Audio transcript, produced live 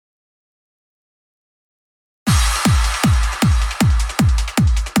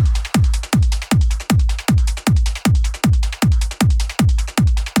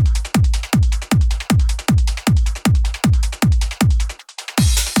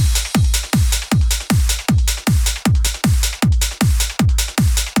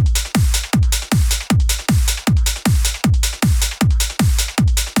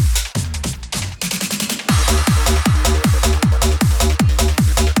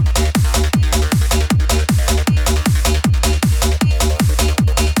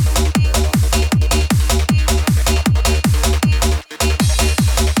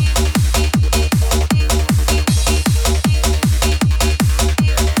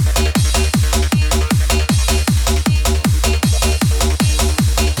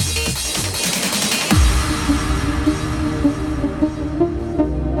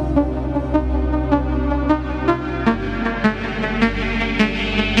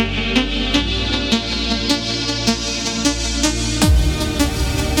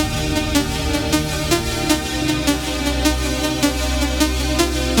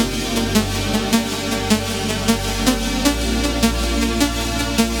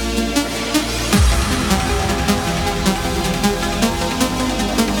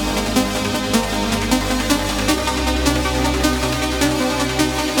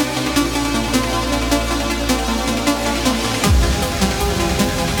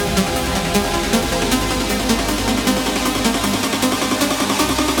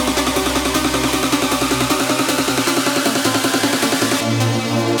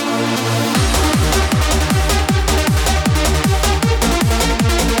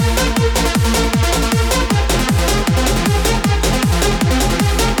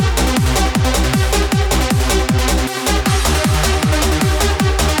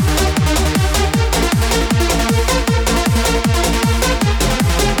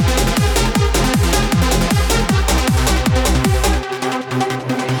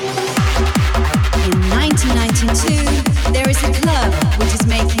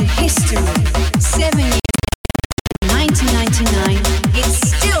history. 7 years, 1999, it's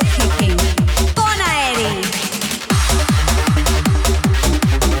still kicking. Bonaeri.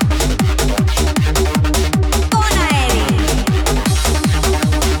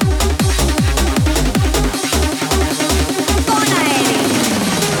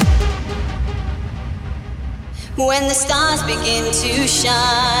 When the stars begin to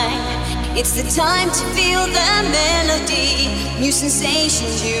shine, it's the time to feel the melody. New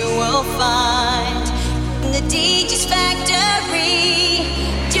sensations you will find in the DJ's factory.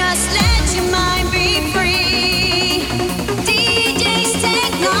 Just let your mind be free. DJ's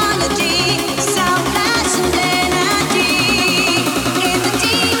technology, sound, class and energy. In the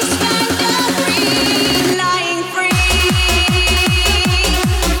DJ's factory, lying free.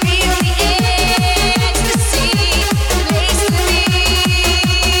 Feel the ecstasy, place to be.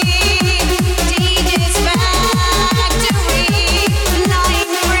 DJ's factory,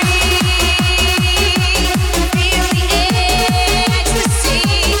 lying free. Feel the ecstasy,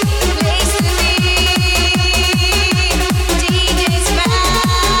 place to be. DJ's factory.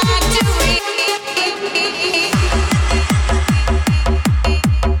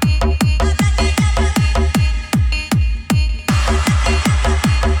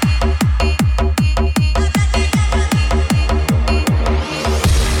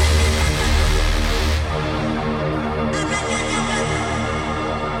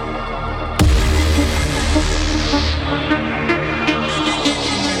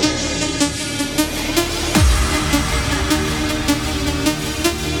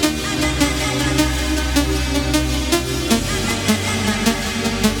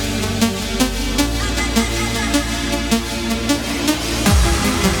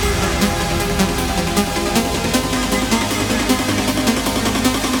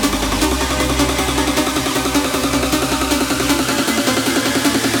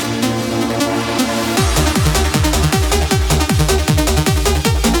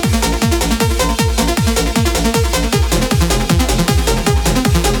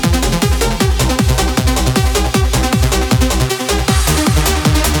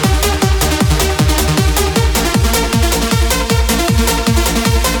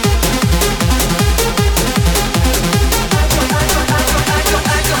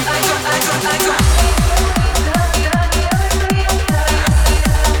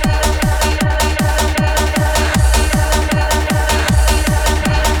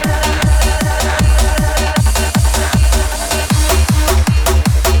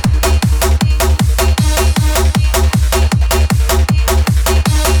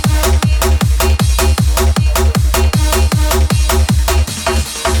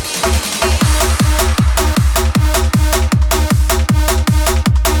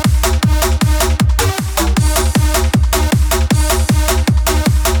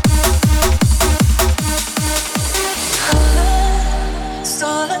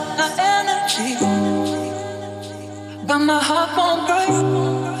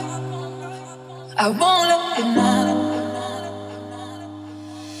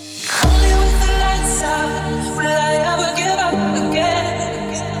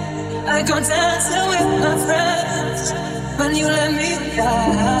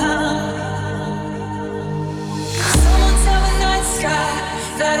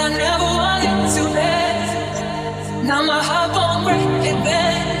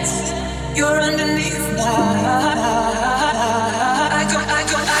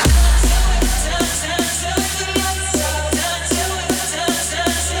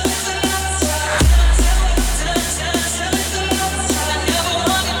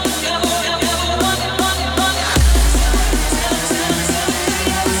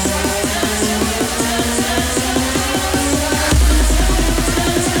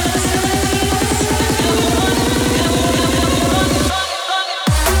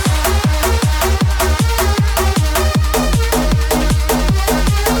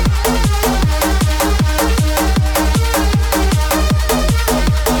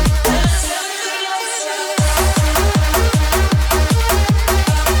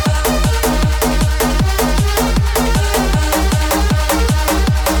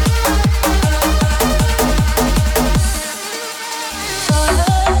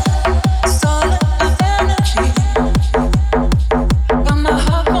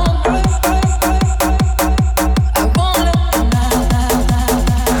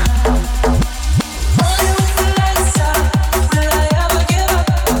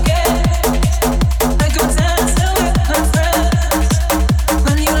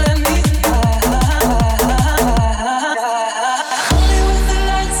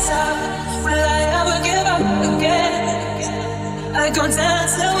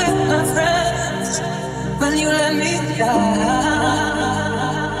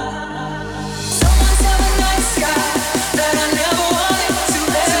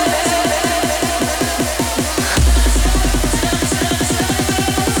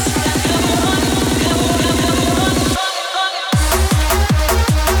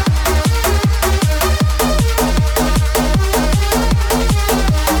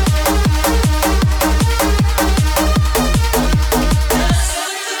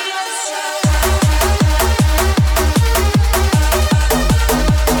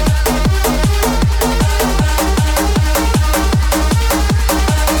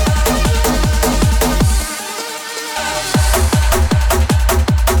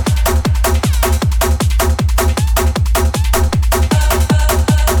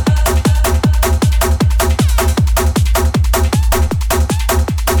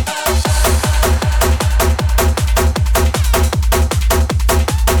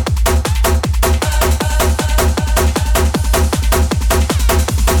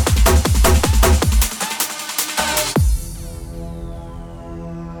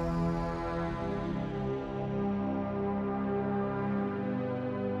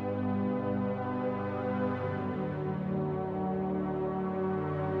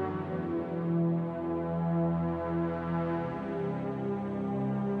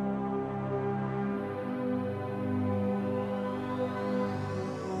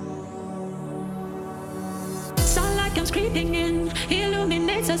 creeping in,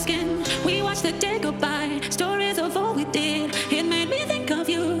 illuminates our skin. We watch the day go by, stories of all we did. It made me think of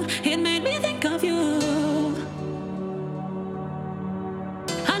you, it made me think of you.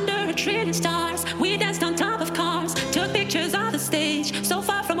 Under a trillion stars, we danced on top of cars, took pictures of the stage, so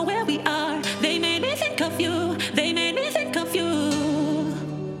far from where we are. They made me think of you, they made me think of you.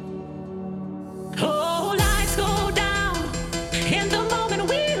 Oh, lights go down in the moment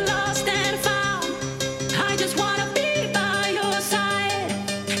we lost and found. I just wanna be by your side,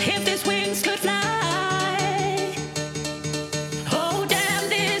 if these wings could fly. Oh, damn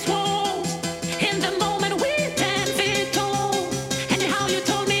these walls, in the moment we 10 feet tall. And how you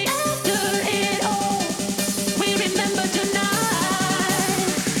told me after it all, we remember tonight,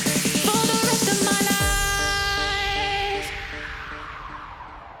 for the rest of my life.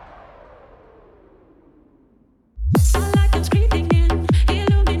 Sunlight comes creeping in,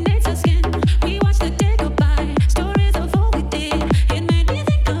 illuminates our skin. We watch the day go by, stories of all we did. It made me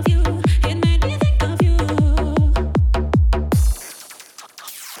think of you, it made me think of you.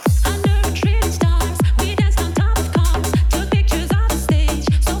 Under a trillion stars, we danced on top of cars, took pictures of the stage,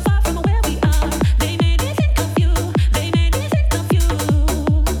 so far from where we are. They made me think of you, they made me think of you.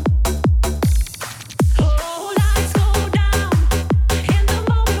 Oh, lights go down in the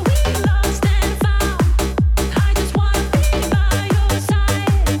moment we lost and found. I just wanna be by your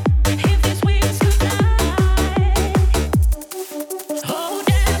side, if these wings could fly. Oh,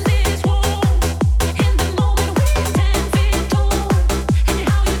 damn these walls, in the moment we 10 feet tall. And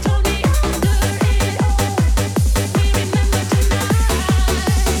how you told me after it all, we remember tonight,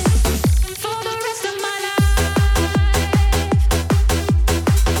 for the rest of my life.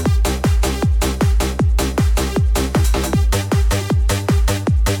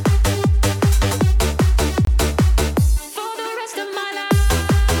 For the rest of my life.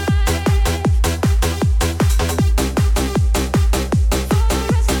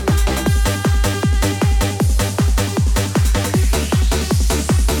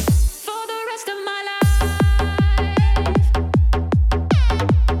 For the rest of my life.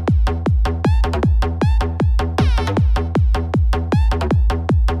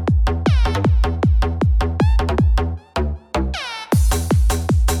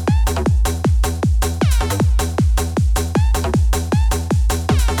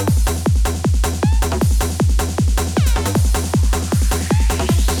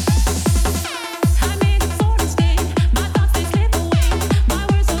 I made a foreign state, my thoughts they slip away, my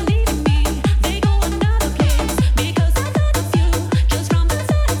words are leaving me, they go another place, because I thought of you, just from the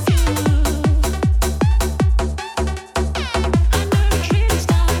sight of you. Under a trillion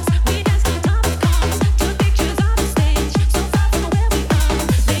stars, we danced on top of cars, took pictures on the stage, so far from where we are.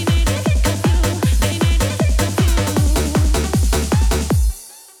 They made me think of you, they made me think of you.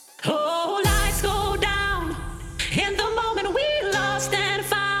 Oh, lights go down in the moment we lost and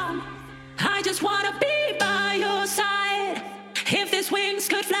found. I just wanna be by your side, if these wings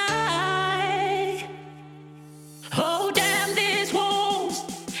could fly. Oh, damn these walls,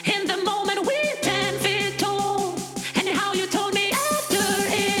 in the moment we 10 feet tall. And how you told me after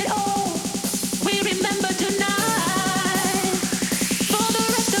it all, we remember tonight, for the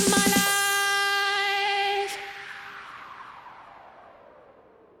rest of my life.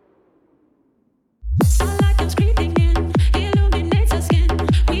 Sunlight comes creeping in, illuminates our skin.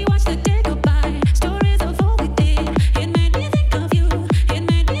 We watch the day go by, stories of all we did. It made me think of you, it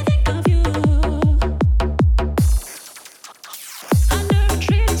made me think of you.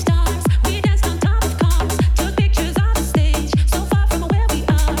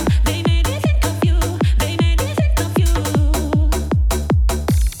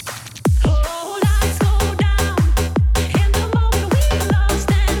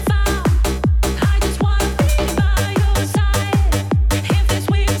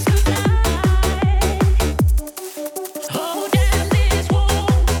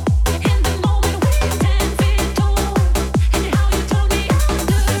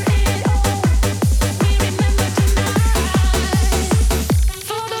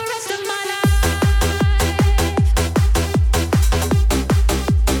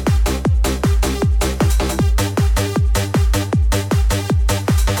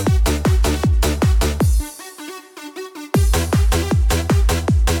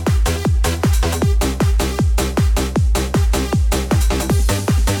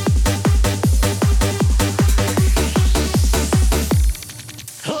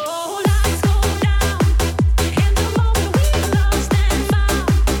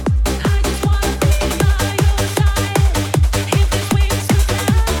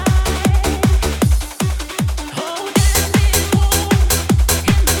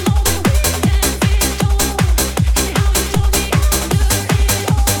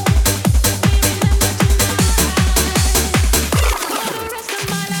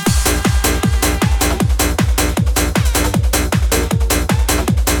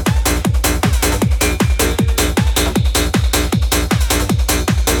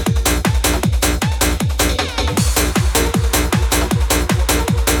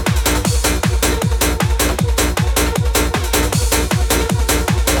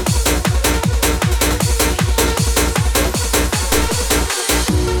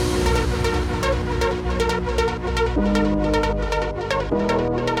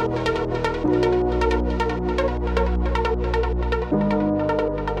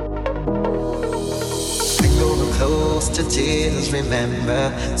 please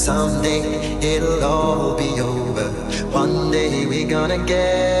remember, someday it'll all be over. One day we're gonna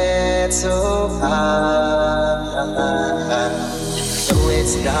get so high. So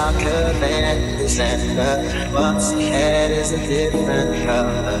it's darker than December. What's ahead is a different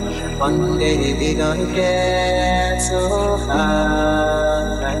color. One day we're gonna get so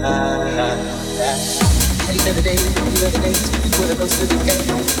high. Every day, every day, we're supposed to be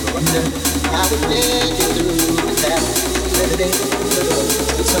getting. Wonder how we made it through that. Every day,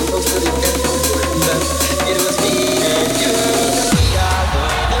 we're supposed to be getting. Wonder it was me and you. We are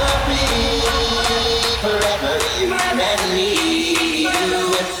gonna be forever, you and me.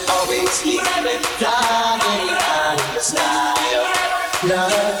 Always keep it flying out of the sky of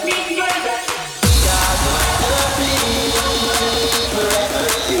love. We are gonna be forever,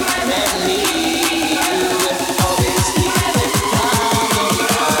 you and me. Always keep it flying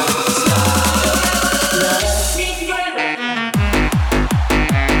out of the sky of love.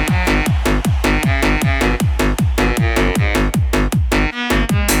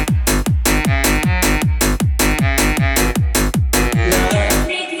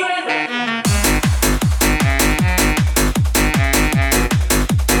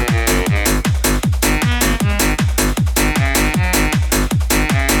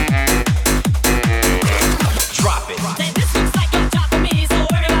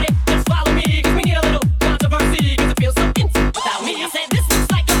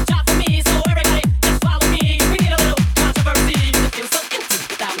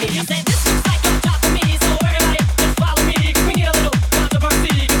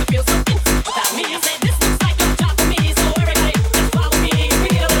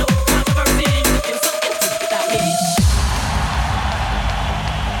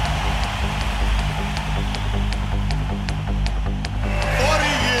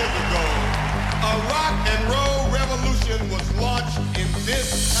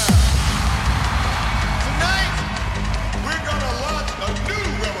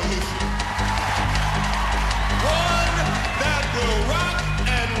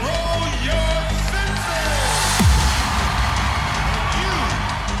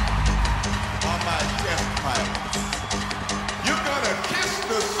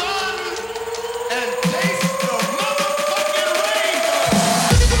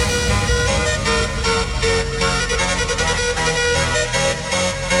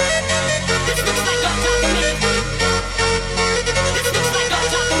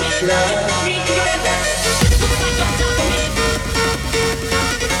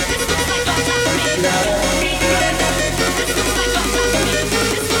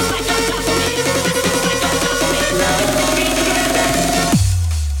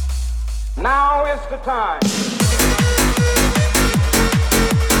 Now is the time.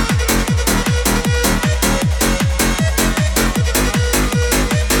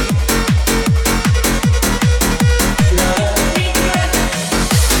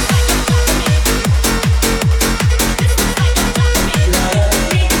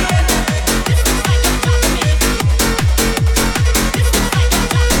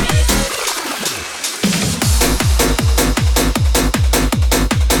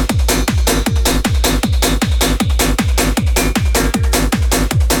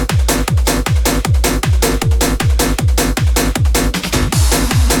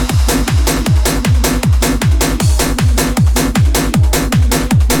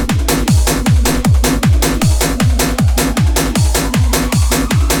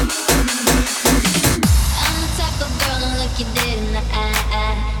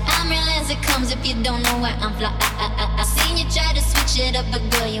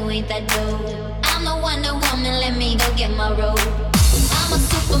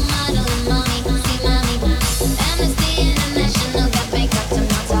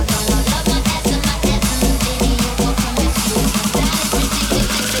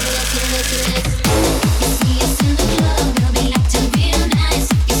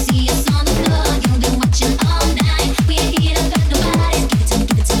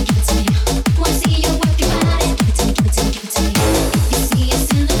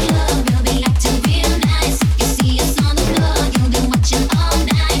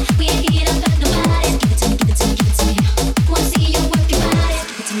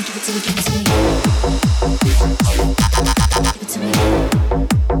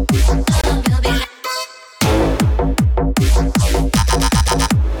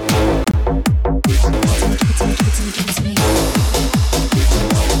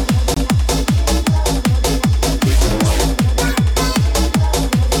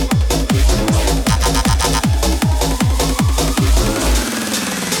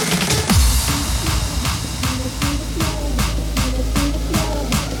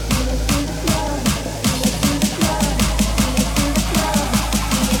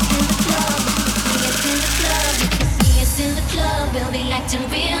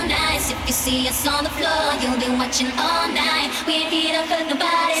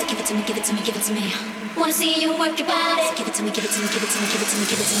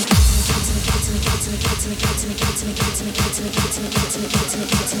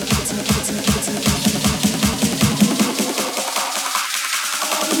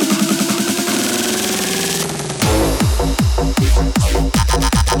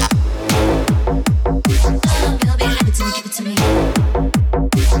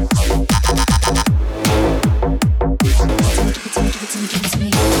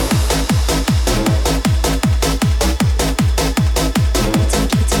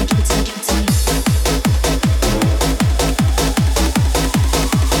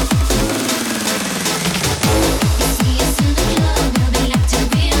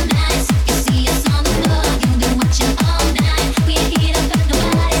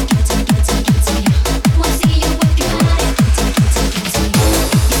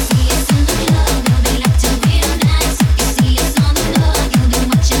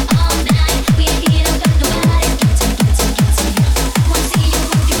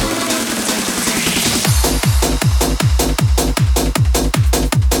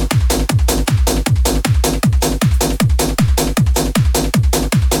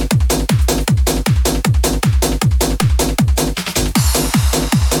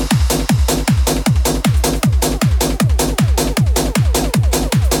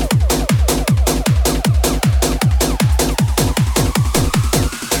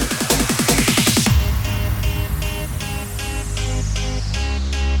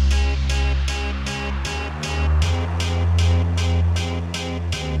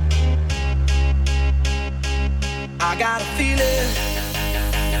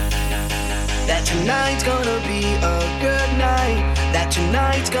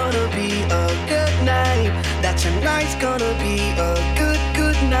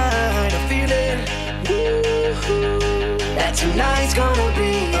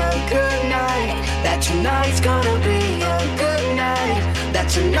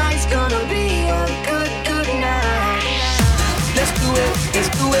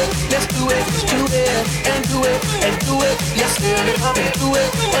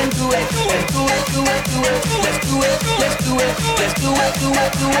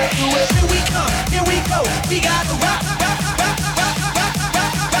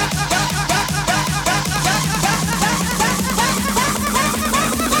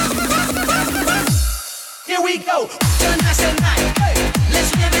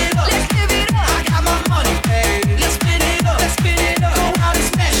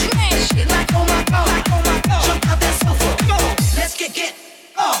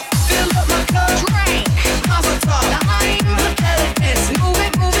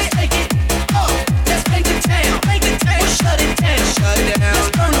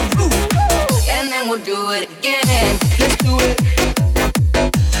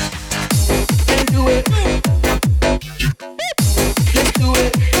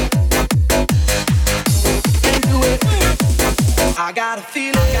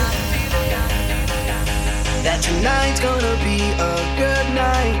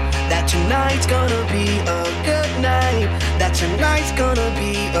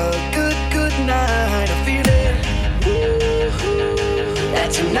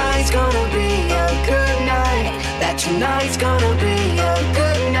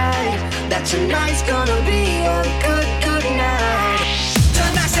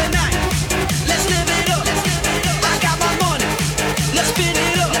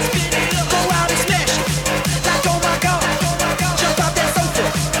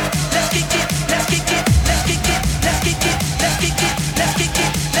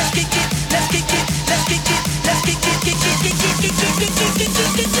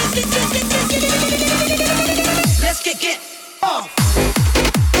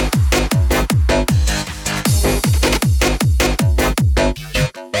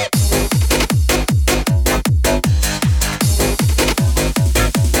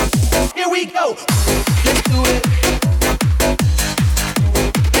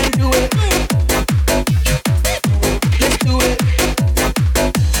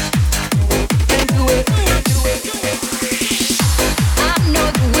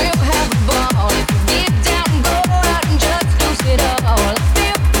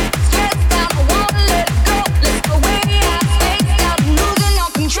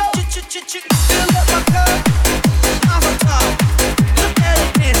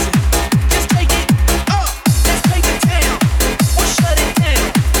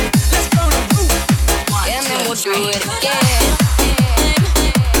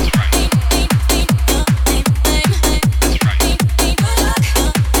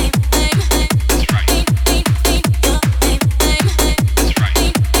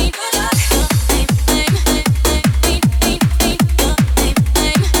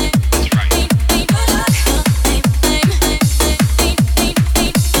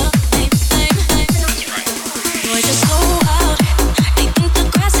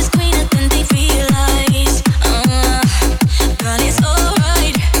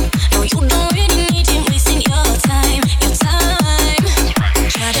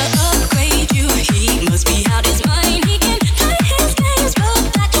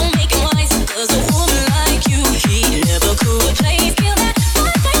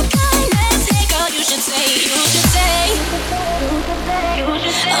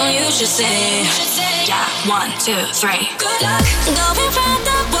 say. Yeah, 1, 2, 3. Good luck going round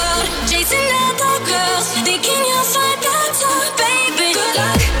the world, chasing other girls, thinking you'll find better, baby. Good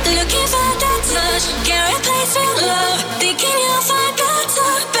luck looking for that touch, can't replace real love, thinking you'll find better,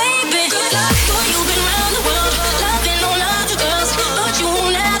 baby. Good luck, boy, you've been round the world, loving on other girls, but you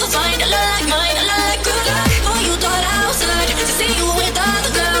will never find a love like mine, a love like good luck. Boy, you thought I was hurt to see you with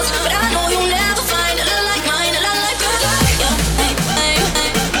other girls, but I know you'll never find a love like mine, a love like good luck. Yeah, hey, hey, hey.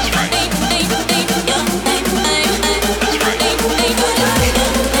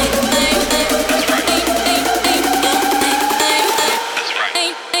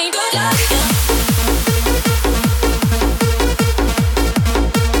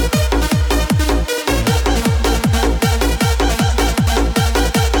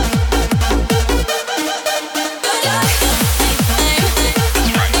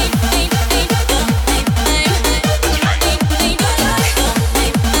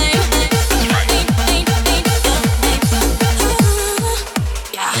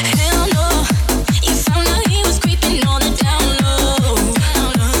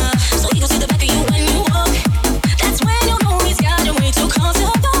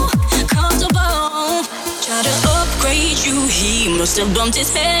 Must have bumped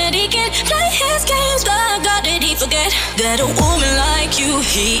his head, he can play his games, but God did he forget that a woman like you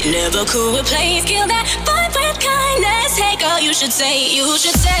he never could replace. Kill that vibe with kindness. Hey girl, you should say, you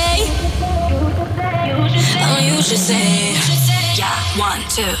should say, oh you should say, yeah, 1,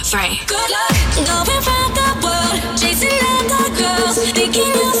 2, 3. Good luck going round the world, chasing other girls, thinking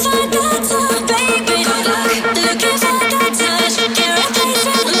you'll find better, baby. Good luck looking for that touch, can't replace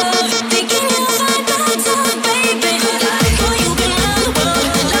that love, thinking you'll find better, baby. Good luck.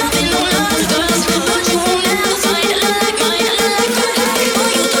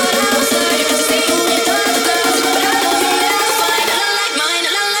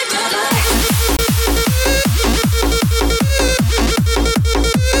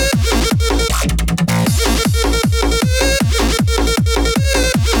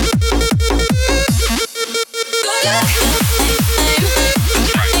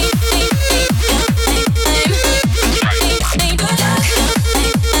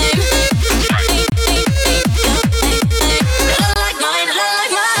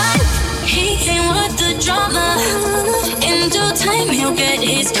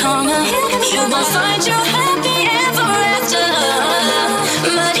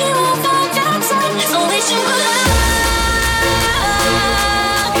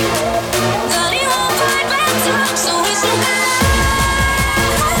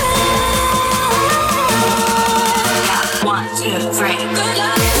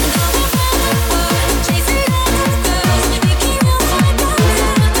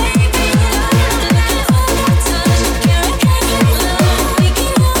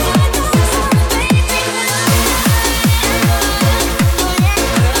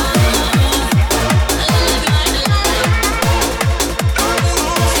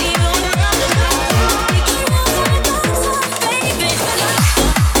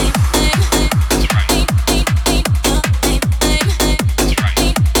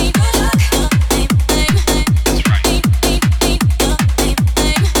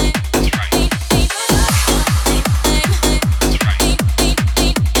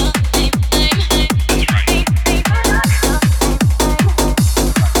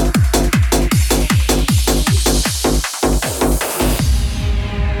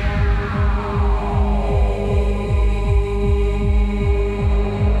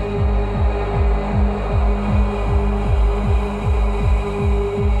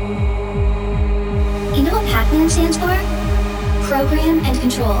 Stands for program and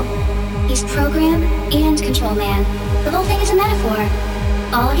control. He's program and control man. The whole thing is a metaphor.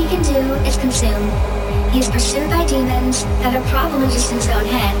 All he can do is consume. He is pursued by demons that are probably just in his own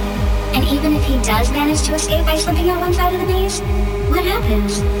head. And even if he does manage to escape by slipping out one side of the maze, what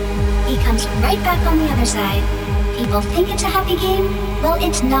happens? He comes right back on the other side. People think it's a happy game. Well,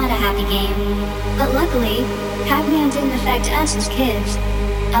 it's not a happy game. But luckily, Pac-Man didn't affect us as kids.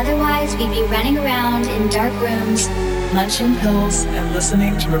 Otherwise, we'd be running around in dark rooms, munching pills, and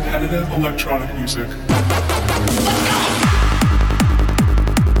listening to repetitive electronic music.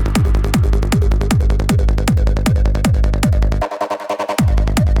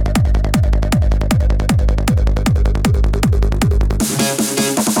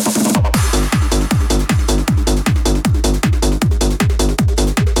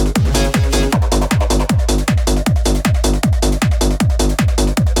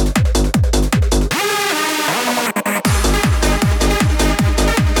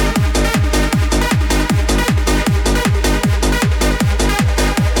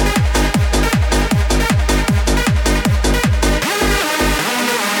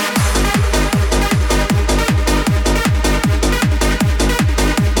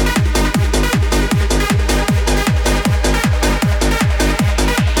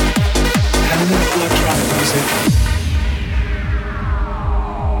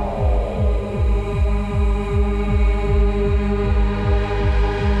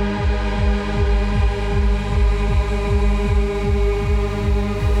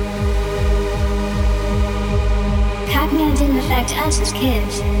 us as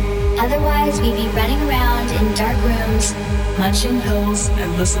kids. Otherwise, we'd be running around in dark rooms, munching pills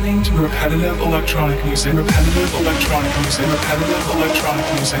and listening to repetitive electronic music, repetitive electronic music, repetitive electronic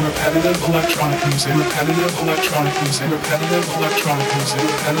music, repetitive electronic music, repetitive electronic music, repetitive electronic music,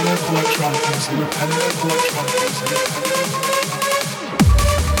 repetitive electronic music, repetitive electronic music.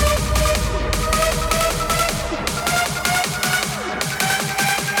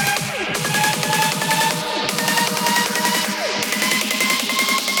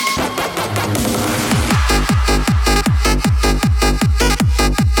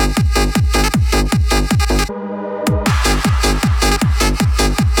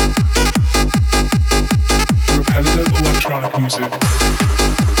 Music.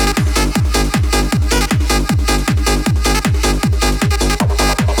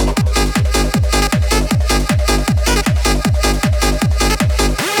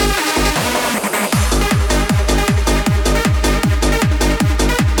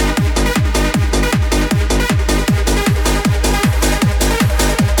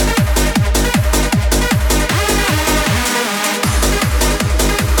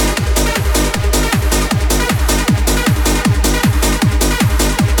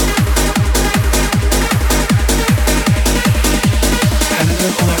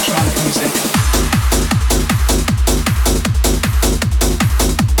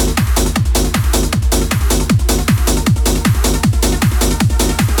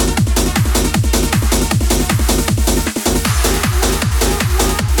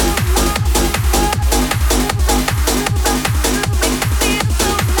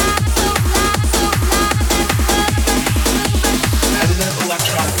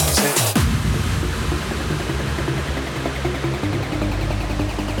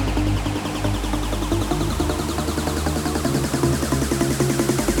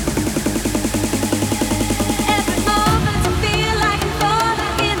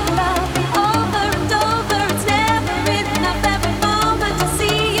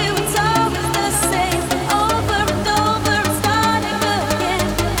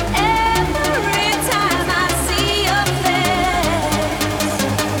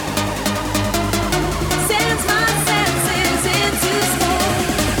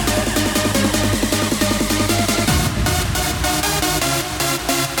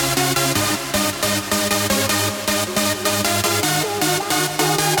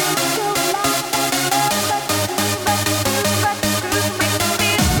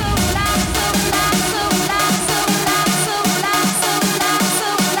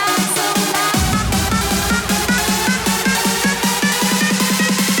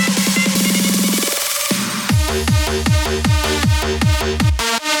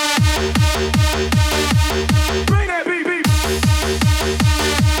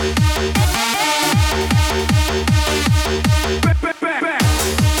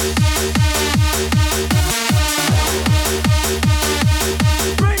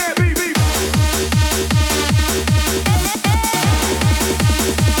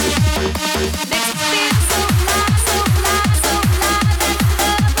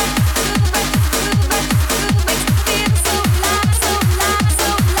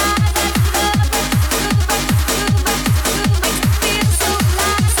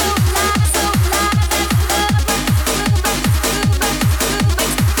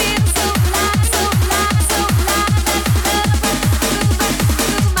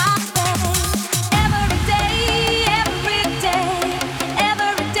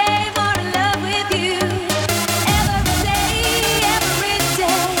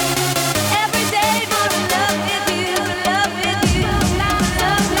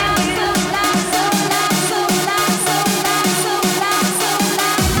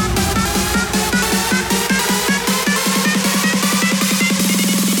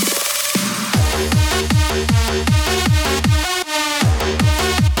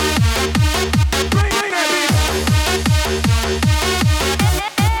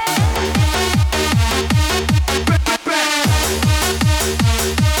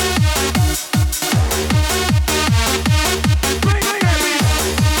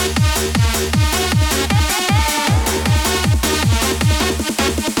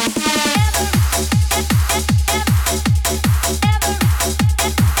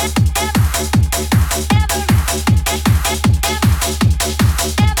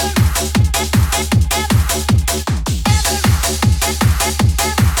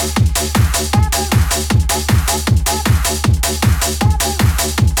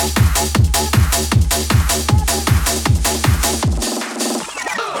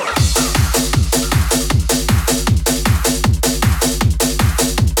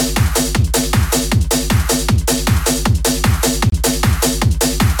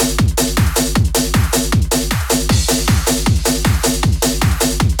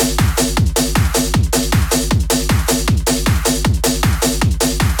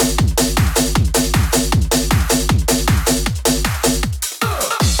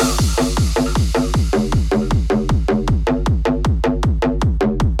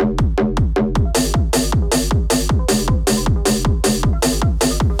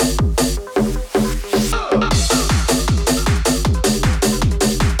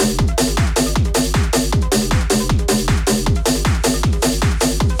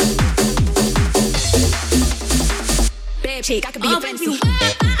 chick. I could be your fantasy. You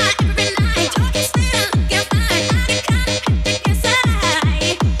every night, talking still, get fine. I can't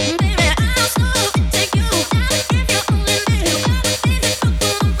inside. Baby, I'm so into you. If you only knew all the things that go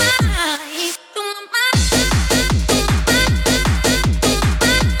through my mind, through my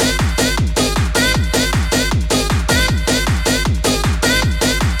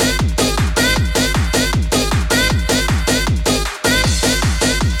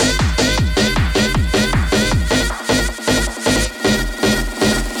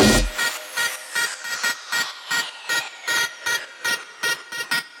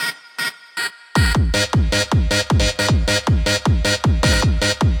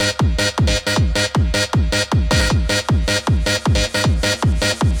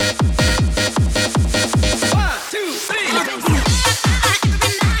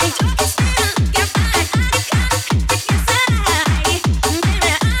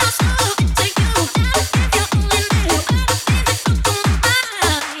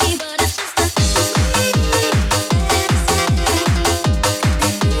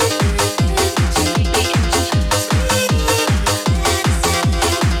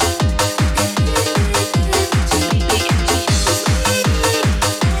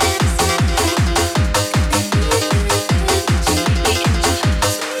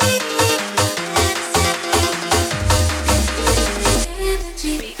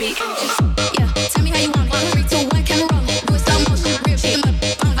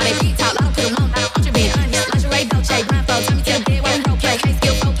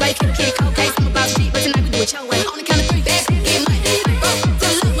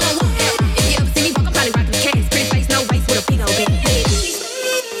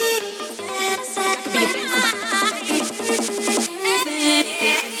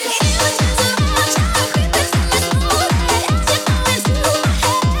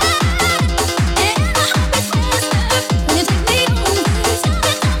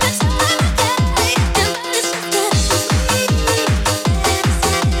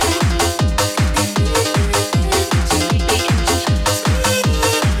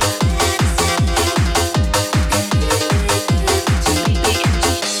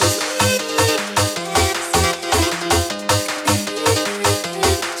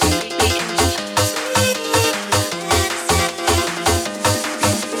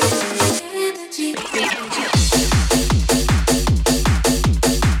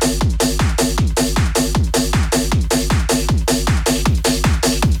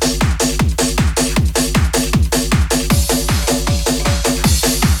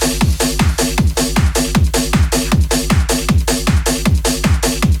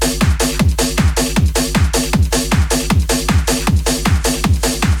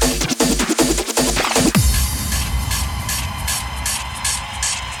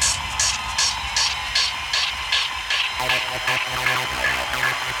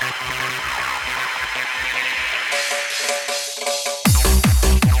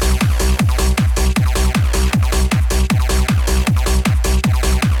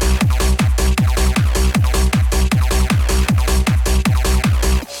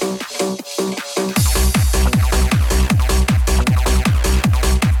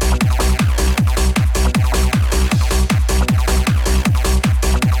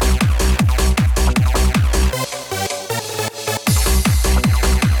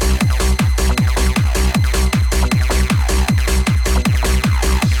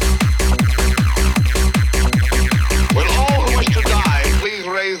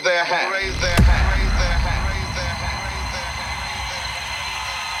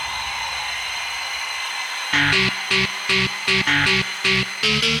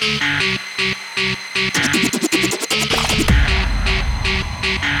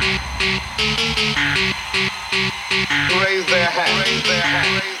Raise their hand. Raise their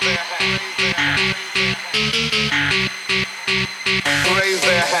hand. Raise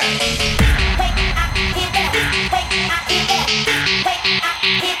their hand.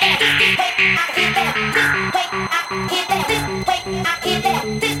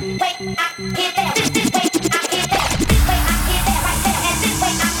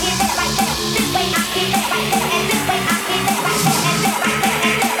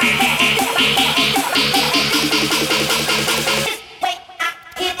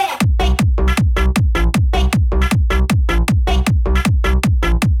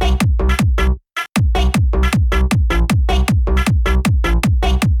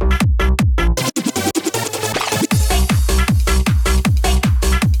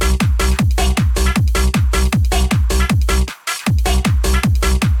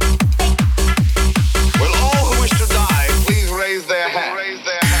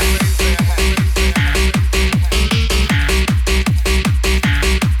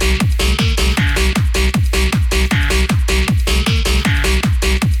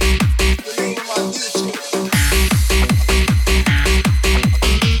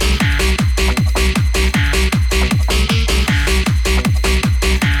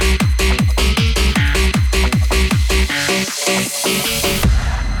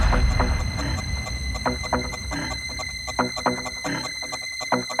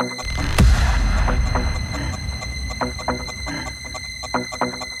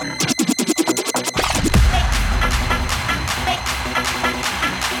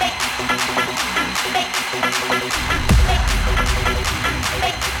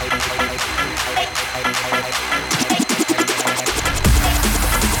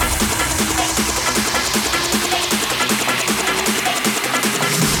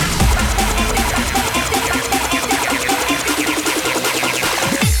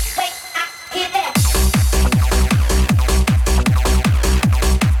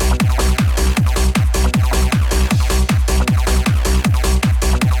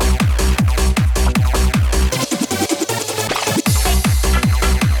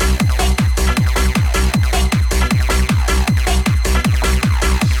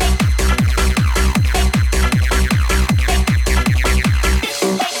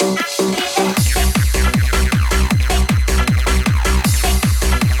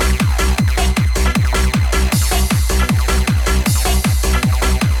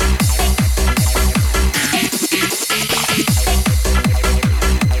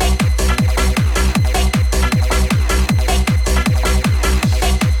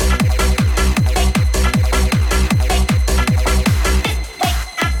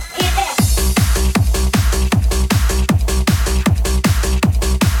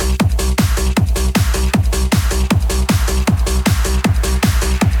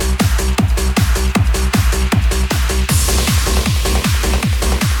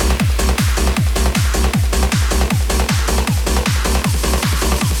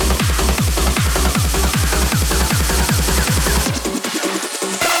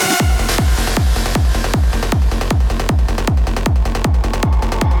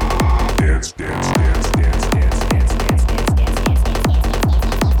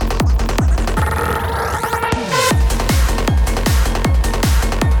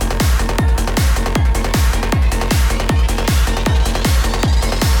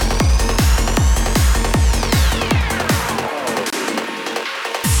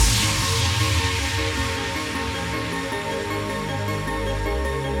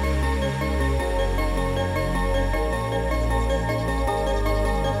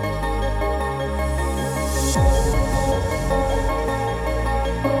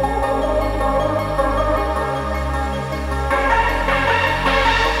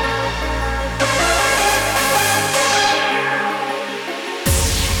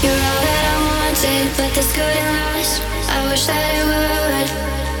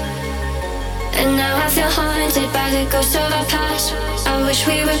 ghosts of our past. I wish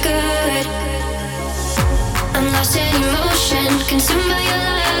we were good. I'm lost in emotion, consumed by your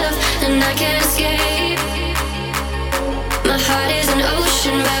love, and I can't escape. My heart is an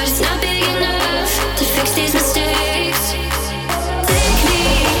ocean, but it's not big enough to fix these mistakes. Take me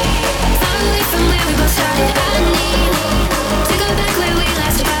far away from where we both started. I need to go back where we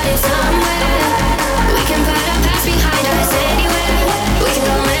last started, somewhere we can put our past behind us. Anywhere we can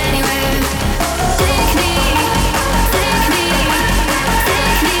go, anywhere. Take me, take me,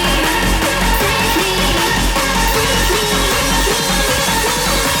 take me, take me,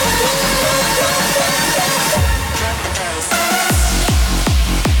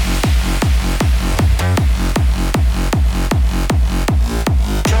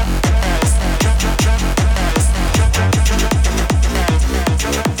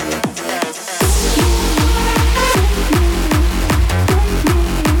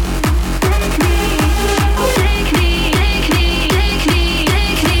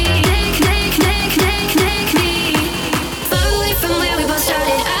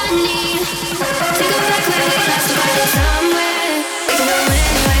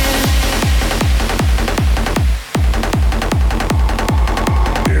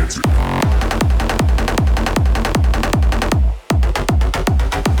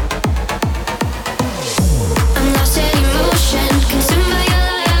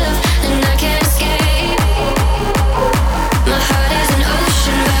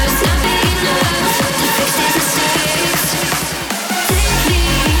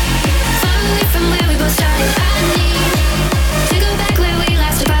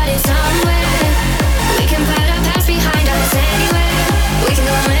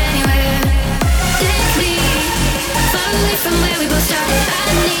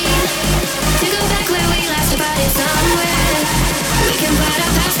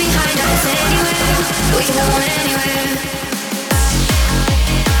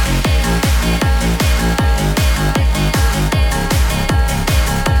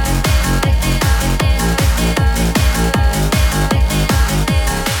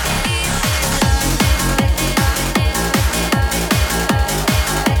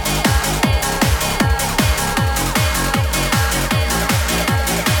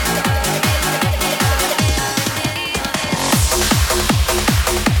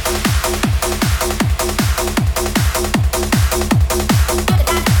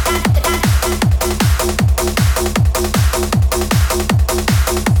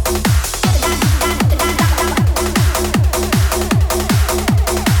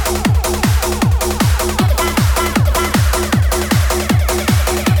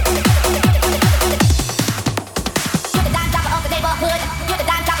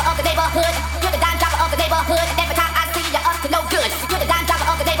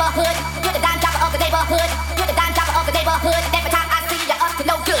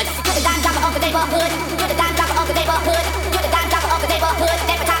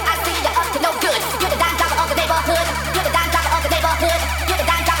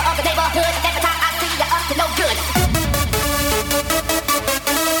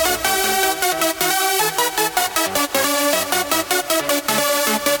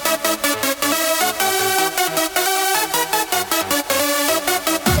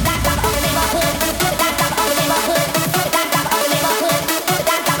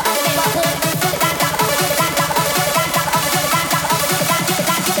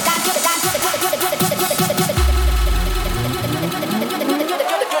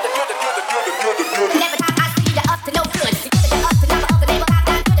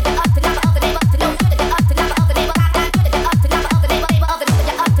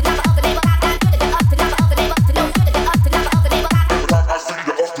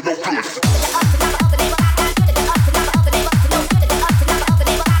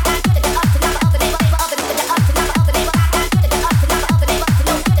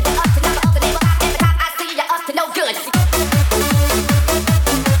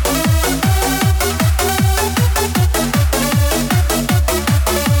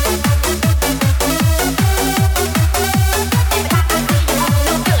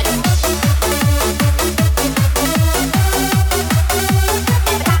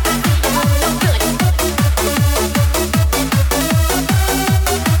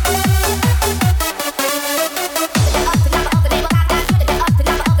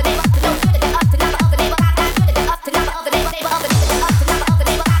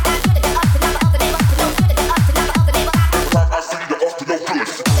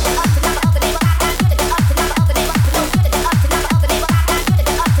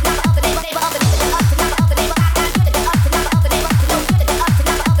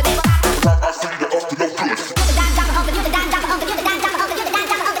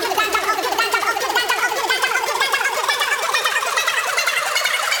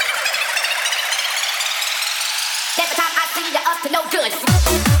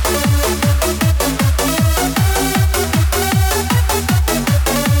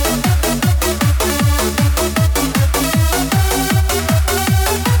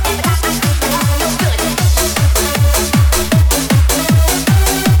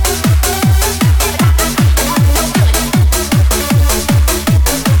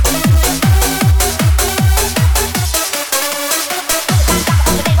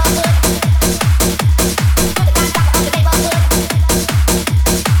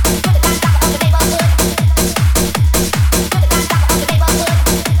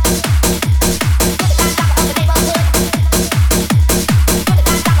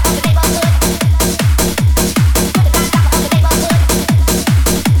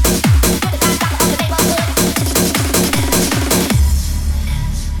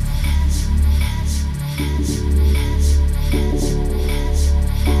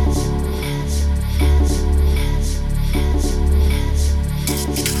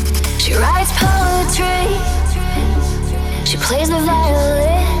 writes poetry. She plays the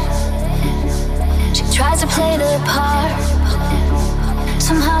violin. She tries to play the part.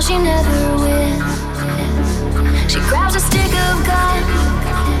 Somehow she never wins. She grabs a stick of gum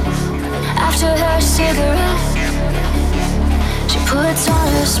after her cigarette. She puts on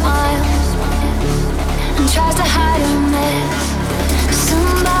her smile and tries to hide her mess.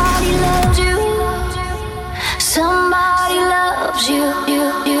 Somebody loves you. Somebody loves you.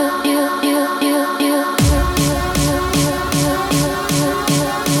 You.